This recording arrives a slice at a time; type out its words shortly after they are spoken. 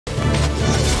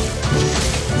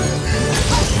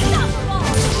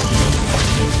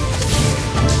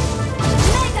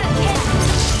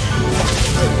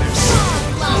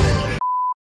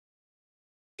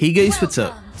Hey guys, what's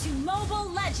up? Welcome to Mobile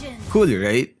Legends. Cool,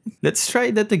 right? Let's try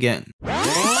that again.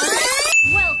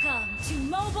 Welcome to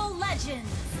Mobile Legends.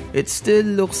 It still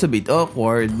looks a bit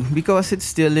awkward because it's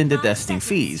still in the testing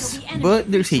phase,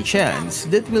 but there's a chance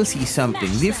that we'll see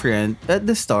something different at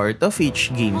the start of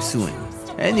each game soon.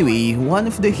 Anyway, one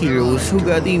of the heroes who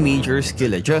got a major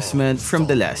skill adjustment from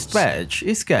the last patch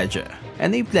is Kaja,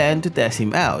 and I plan to test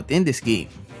him out in this game.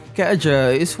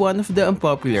 Kaja is one of the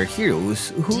unpopular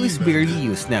heroes who is barely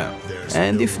used now,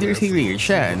 and if there's a rare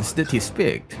chance that he's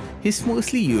picked, he's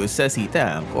mostly used as a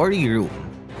tank or a roam.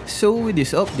 So with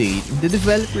this update, the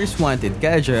developers wanted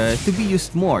Kaja to be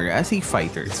used more as a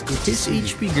fighter. His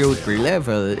HP growth per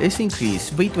level is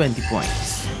increased by 20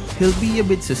 points. He'll be a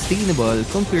bit sustainable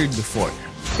compared before.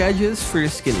 Kaja's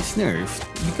first skill is nerfed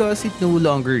because it no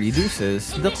longer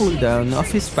reduces the cooldown of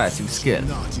his passive skill.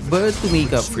 But to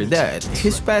make up for that,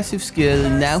 his passive skill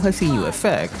now has a new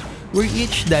effect where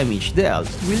each damage dealt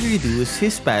will reduce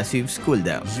his passive's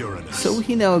cooldown. So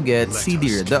he now gets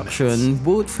CD reduction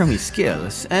both from his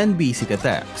skills and basic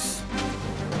attacks.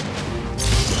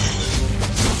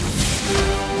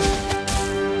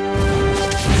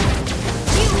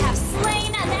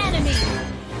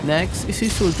 Next is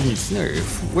his ultimate's nerf,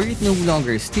 where it no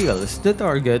longer steals the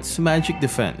target's magic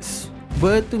defense.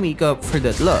 But to make up for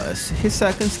that loss, his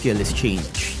second skill is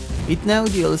changed. It now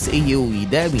deals AoE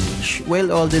damage,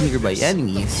 while all the nearby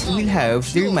enemies will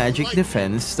have their magic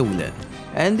defense stolen.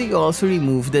 And they also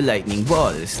remove the lightning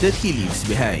balls that he leaves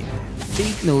behind.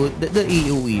 Take note that the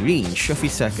AoE range of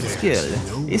his second skill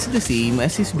is the same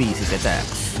as his basic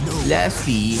attacks.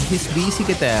 Lastly, his basic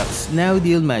attacks now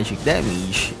deal magic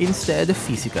damage instead of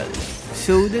physical.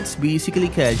 So that's basically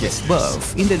Kaja's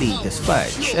buff in the latest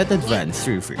patch at Advanced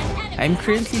Server. I'm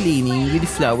currently laning with the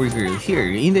Flower Girl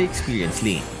here in the experience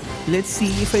lane. Let's see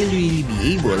if I'll really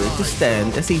be able to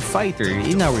stand as a fighter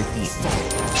in our team.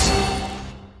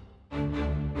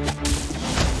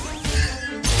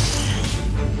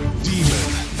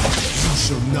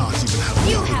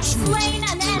 You have slain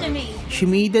an enemy. She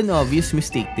made an obvious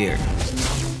mistake there.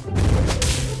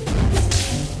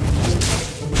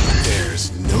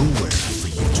 There's nowhere for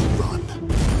you to run.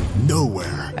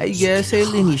 Nowhere. I guess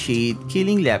I'll initiate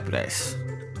killing Lapras.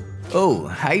 Oh,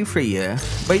 hi Freya.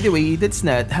 By the way, that's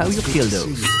not how you kill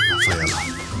those.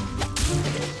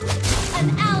 An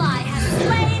ally has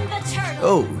slain the turtle.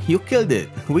 Oh, you killed it.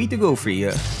 Way to go,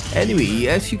 Freya. Anyway,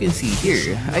 as you can see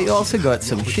here, I also got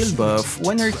some shield buff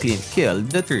when our Clint killed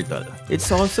the turtle.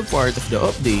 It's also part of the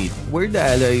update where the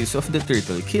allies of the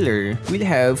turtle killer will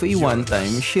have a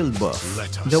one-time shield buff.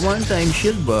 The one-time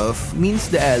shield buff means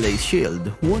the ally's shield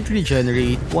won't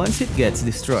regenerate once it gets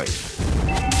destroyed.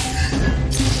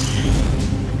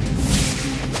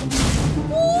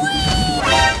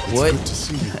 What?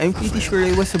 I'm pretty sure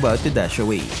I was about to dash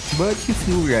away, but he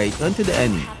flew right onto the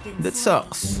enemy. That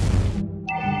sucks.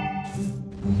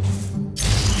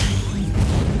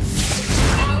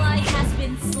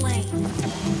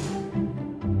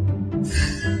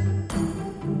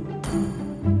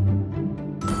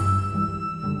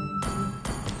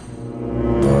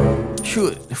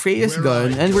 Shoot, Freya's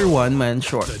gone and we're one man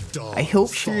short. I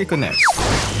hope she reconnects.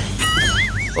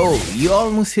 Oh, you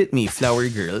almost hit me, Flower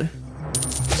Girl.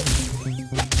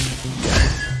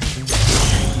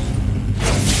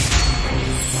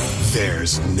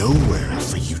 There's nowhere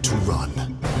for you to run.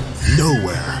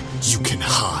 Nowhere you can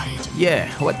hide.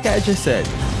 Yeah, what Kaja said.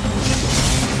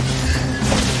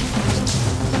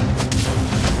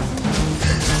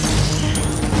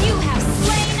 You have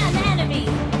slain an enemy.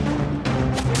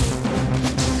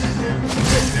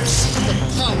 Witness the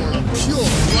power of pure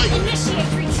light.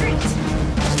 Initiate retreat.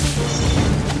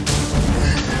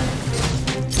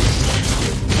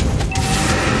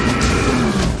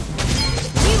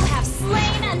 You have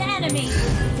slain an enemy.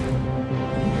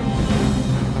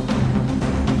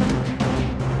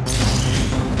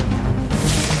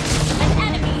 An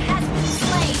enemy has been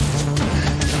slain.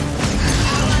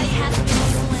 Ally has been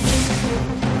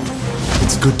slain.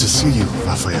 It's good to see you,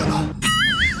 Rafaela.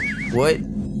 What? An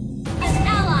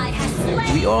ally has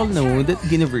slain. We all know that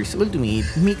Guinevere's ultimate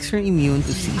makes her immune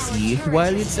to CC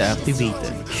while it's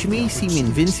activated. She may seem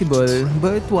invincible,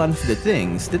 but one of the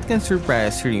things that can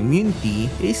surpass her immunity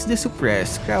is the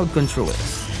suppressed crowd control.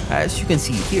 As you can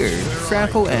see here,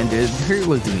 Franco ended her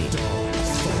ultimate.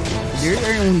 There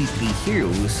are only 3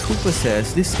 heroes who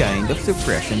possess this kind of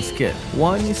suppression skill.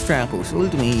 One is Franco's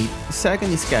ultimate,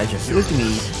 second is Kaja's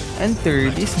ultimate, and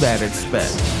third is Barret's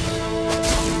spell.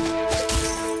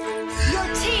 Your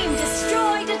team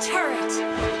destroyed a turret.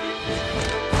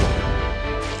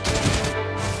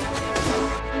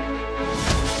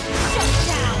 Shut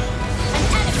down. An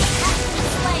enemy has been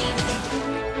slain.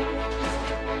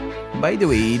 By the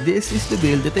way, this is the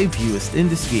build that I've used in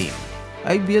this game.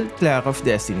 I built Clock of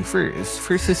Destiny first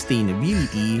for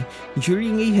sustainability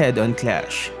during a head-on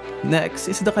clash. Next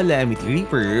is the Calamity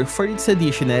Reaper for its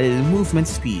additional movement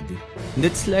speed.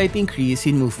 That slight increase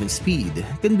in movement speed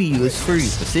can be used for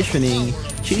repositioning,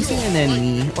 chasing an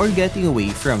enemy, or getting away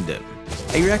from them.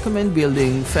 I recommend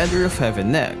building Feather of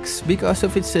Heaven next because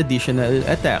of its additional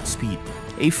attack speed.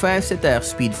 A fast attack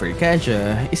speed for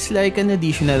Kaja is like an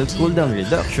additional cooldown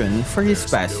reduction for his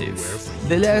passive.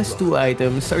 The last two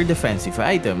items are defensive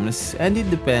items and it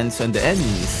depends on the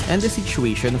enemies and the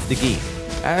situation of the game.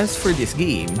 As for this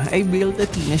game, I built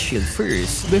Athena's shield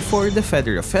first before the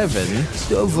Feather of Heaven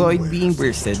to avoid being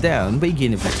bursted down by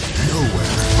Guinevere.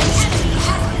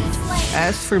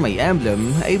 As for my emblem,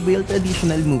 I built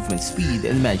additional movement speed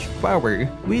and magic power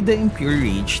with the Impure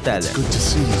Rage talent. Good to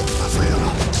see you, Rafaela.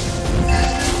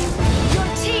 Your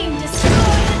team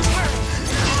destroyed a turret.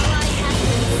 Ally has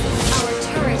been. Our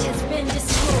turret has been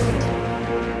destroyed.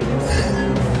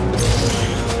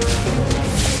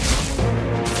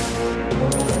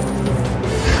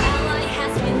 Ally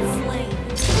has been slain.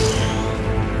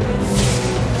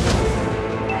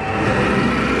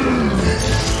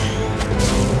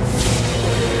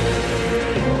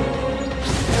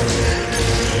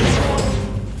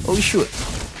 Oh shoot!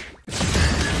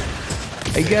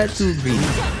 I got too greedy.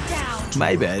 Shut down.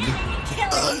 My bad.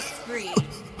 Killing spree.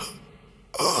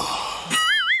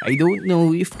 I don't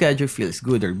know if Kaja feels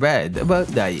good or bad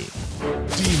about dying.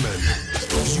 Demon,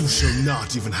 you shall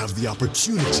not even have the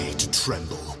opportunity to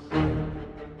tremble. An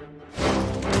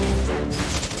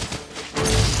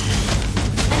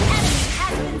enemy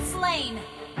has been slain.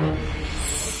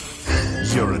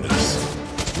 Uranus,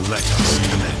 let us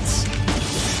commence.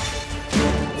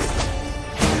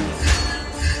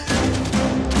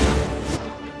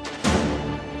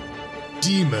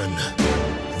 Demon,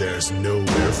 there's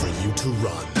nowhere for you to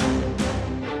run.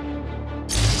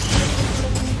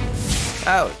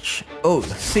 Ouch! Oh,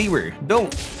 Saber,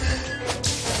 don't!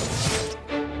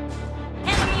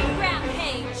 Enemy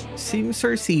rampage. Seems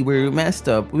our Saber messed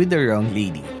up with the wrong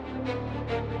lady.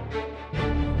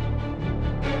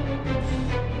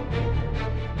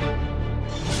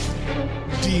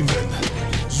 Demon,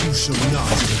 you shall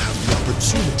not even have the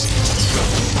opportunity to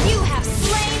tremble. You have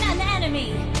slain an enemy.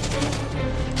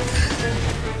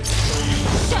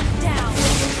 Shut down.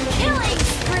 Killing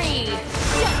spree.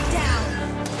 Shut down.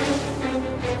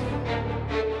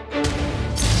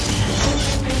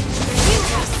 You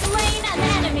have slain an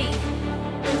enemy.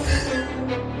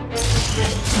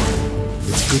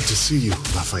 It's good to see you,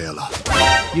 Rafaela.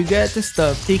 You gotta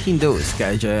stop taking those,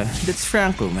 Kaja. That's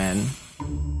Franco, man.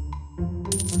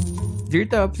 Their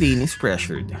top lane is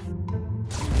pressured.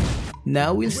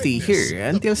 Now we'll stay here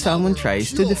until someone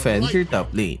tries to defend your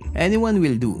top lane. Anyone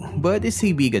will do, but it's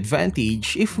a big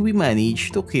advantage if we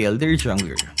manage to kill their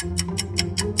jungler.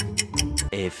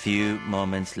 A few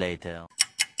moments later.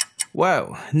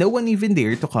 Wow, no one even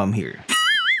dared to come here.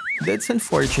 That's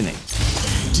unfortunate.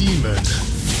 Demon,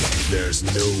 there's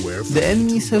nowhere for The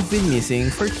enemies have been missing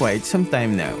for quite some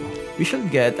time now. We should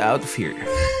get out of here.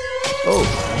 Oh,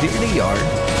 there they are.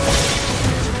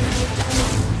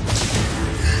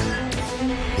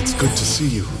 It's good to see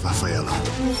you, Rafaela.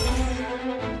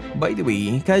 By the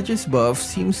way, Kaja's buff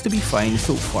seems to be fine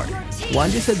so far.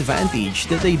 One disadvantage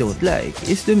that I don't like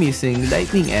is the missing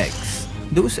lightning eggs.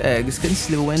 Those eggs can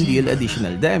slow and deal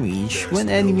additional damage when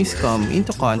enemies come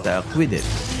into contact with it.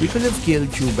 We could have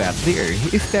killed you back there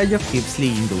if Kaja keeps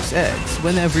laying those eggs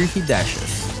whenever he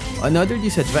dashes. Another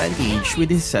disadvantage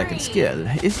with his second skill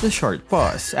is the short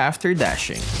pause after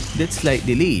dashing. That slight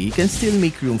delay can still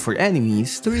make room for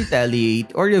enemies to retaliate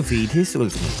or evade his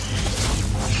ultimate.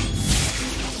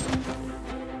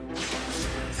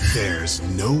 There's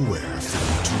nowhere for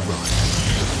you to run.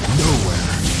 Nowhere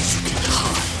you can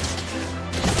hide.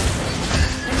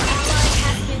 An ally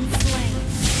has been slain.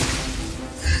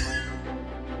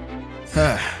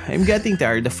 I'm getting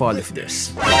tired of all of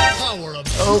this. Power of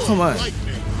Oh, come on.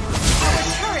 lightning. Our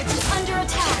turret is under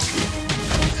attack.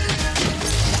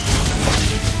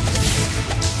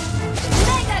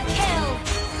 Mega kill.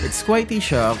 It's quite a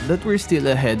shock that we're still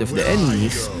ahead of the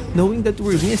enemies, knowing that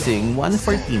we're missing one of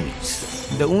our teammates.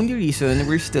 The only reason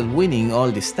we're still winning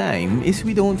all this time is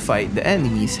we don't fight the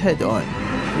enemies head-on.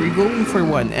 We're going for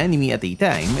one enemy at a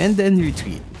time and then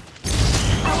retreat.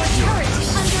 Our turret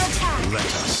is under attack. Let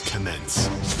us commence.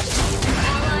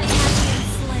 Ally has been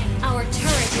slain. Our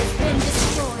turret has been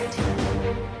destroyed.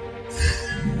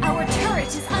 Our turret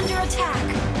is under attack.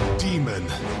 Demon,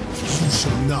 you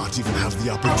shall not even have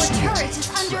the Our opportunity turret to is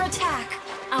under tremble. attack.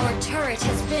 Our turret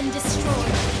has been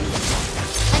destroyed.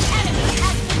 An enemy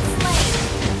has been slain.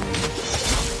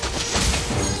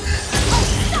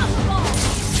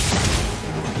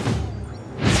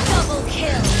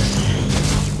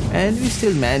 and we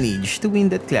still managed to win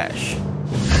that clash.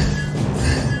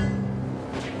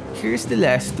 Here's the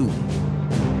last two.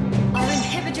 Our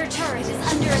inhibitor turret is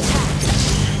under attack.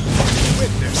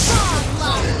 Witness the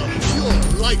power of pure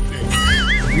lightning.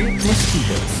 Great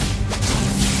mosquitoes.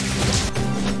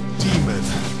 Demon,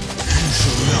 you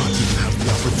shall not even have the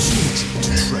opportunity to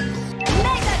tremble.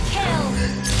 Mega kill!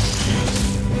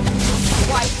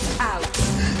 Wiped out.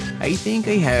 I think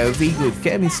I have a good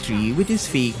chemistry with this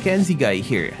fake Kenzie guy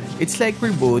here. It's like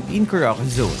we're both in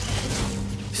Kuraka's zone.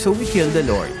 So we kill the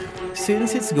Lord.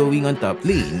 Since it's going on top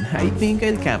lane, I think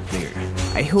I'll camp there.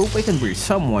 I hope I can burst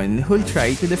someone who'll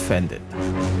try to defend it.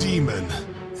 Demon,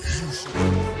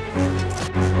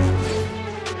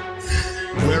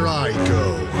 where I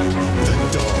go, the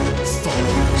dawn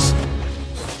follows.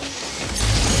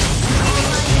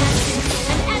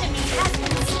 An enemy has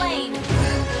been slain.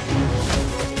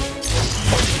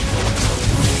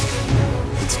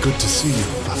 It's good to see you,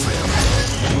 Raphael.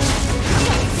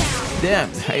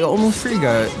 Damn, I almost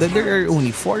forgot that there are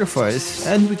only 4 of us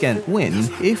and we can't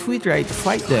win if we try to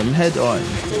fight them head on.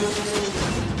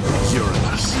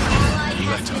 Uranus,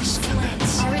 let us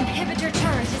commence. Our inhibitor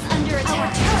turret is under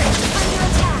attack.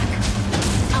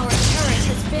 Our turret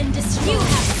has been destroyed. You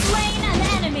have slain an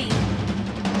enemy.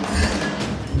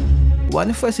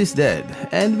 One of us is dead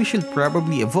and we should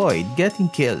probably avoid getting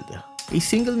killed. A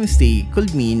single mistake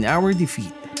could mean our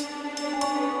defeat.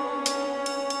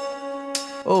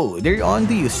 Oh, they're on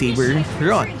to you, Saber.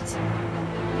 Run!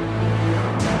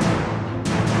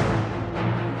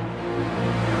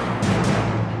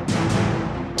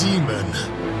 Demon,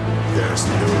 there's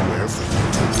nowhere for you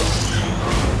to run.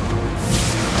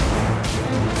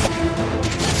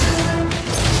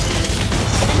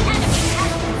 An enemy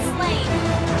has been slain.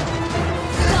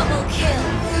 Double kill.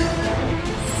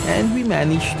 And we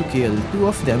managed to kill 2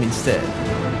 of them instead.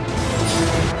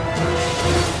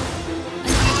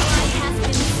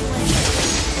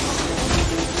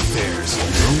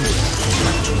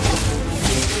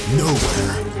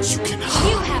 Nowhere you can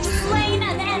hide. You have slain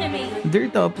an enemy. Their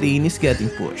top lane is getting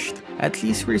pushed. At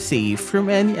least we're safe from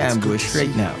any ambush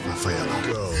right now. Raphael,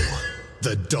 go.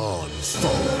 The dawn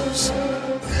falls.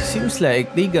 Seems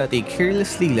like they got a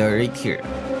careless Leela right here.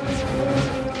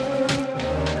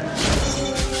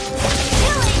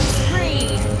 Killing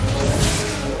spree.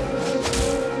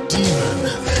 Demon,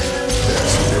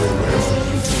 there's nowhere for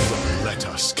you to run. Let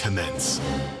us commence.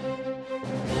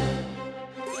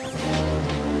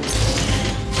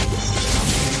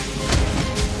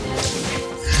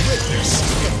 Witness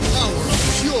the power of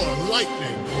pure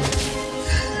lightning.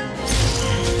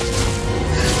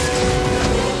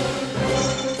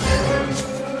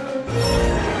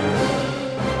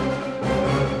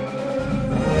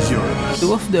 Uranus,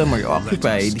 2 of them are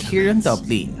occupied here on top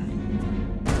lane.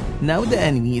 Now the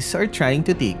enemies are trying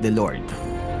to take the Lord.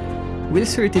 We'll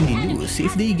certainly lose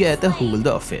if they get a hold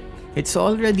of it. It's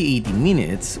already 18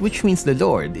 minutes, which means the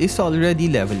Lord is already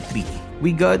level 3.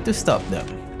 We got to stop them.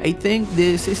 I think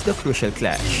this is the crucial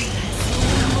clash.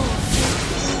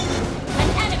 An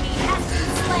enemy has been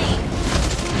slain.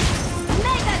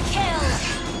 Mega kill.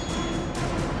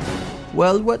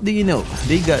 Well, what do you know?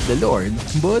 They got the Lord,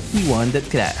 but we won that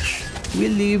clash.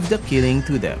 We'll leave the killing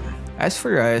to them. As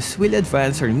for us, we'll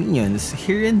advance our minions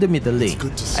here in the middle lane.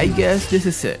 I guess this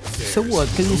is it. So what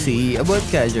can you say about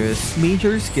Kaja's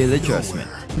major skill adjustment?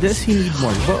 Does he need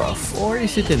more buff or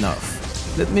is it enough?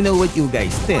 Let me know what you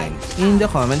guys think in the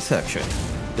comment section.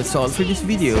 That's all for this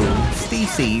video. Stay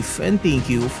safe and thank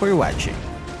you for watching.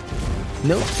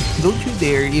 Nope, don't you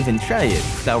dare even try it,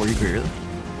 flower girl.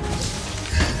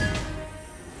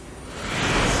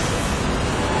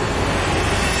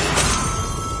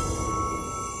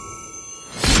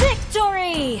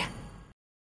 Victory!